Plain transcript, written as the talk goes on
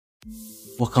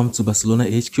Welcome to Barcelona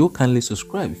HQ. Kindly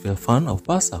subscribe if you're a fan of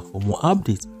Barca for more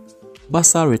updates.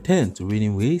 Barca returned to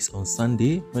winning ways on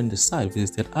Sunday when the side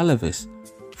visited Alaves.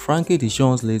 Frankie De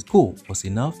Jong's late goal was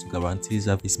enough to guarantee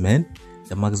Xavi's men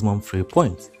the maximum 3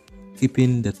 points,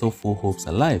 keeping the top 4 hopes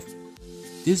alive.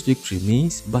 This victory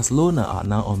means Barcelona are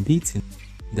now unbeaten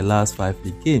in the last 5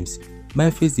 league games.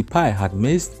 Memphis Depay had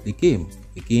missed the game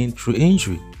again through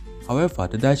injury. However,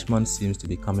 the Dutchman seems to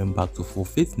be coming back to full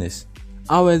fitness.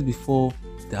 Hours before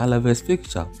the Alaves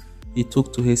fixture, he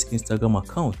took to his Instagram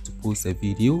account to post a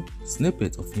video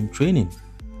snippet of him training.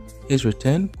 His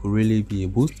return could really be a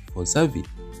boost for Xavi.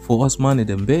 For Osumane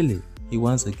Dembele, he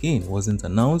once again wasn't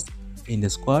announced in the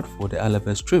squad for the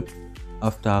Alaves trip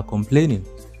after complaining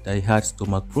that he had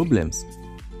stomach problems,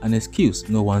 an excuse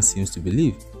no one seems to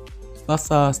believe.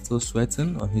 Barca are still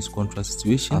sweating on his contract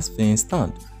situation as things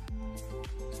stand.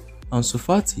 Ansu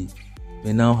Fati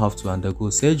may now have to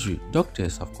undergo surgery.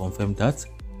 Doctors have confirmed that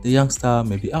the youngster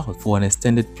may be out for an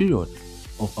extended period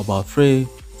of about 3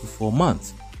 to 4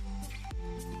 months.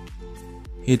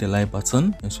 Hit the like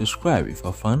button and subscribe if you're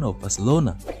a fan of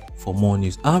Barcelona for more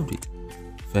news updates.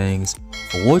 Thanks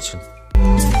for watching.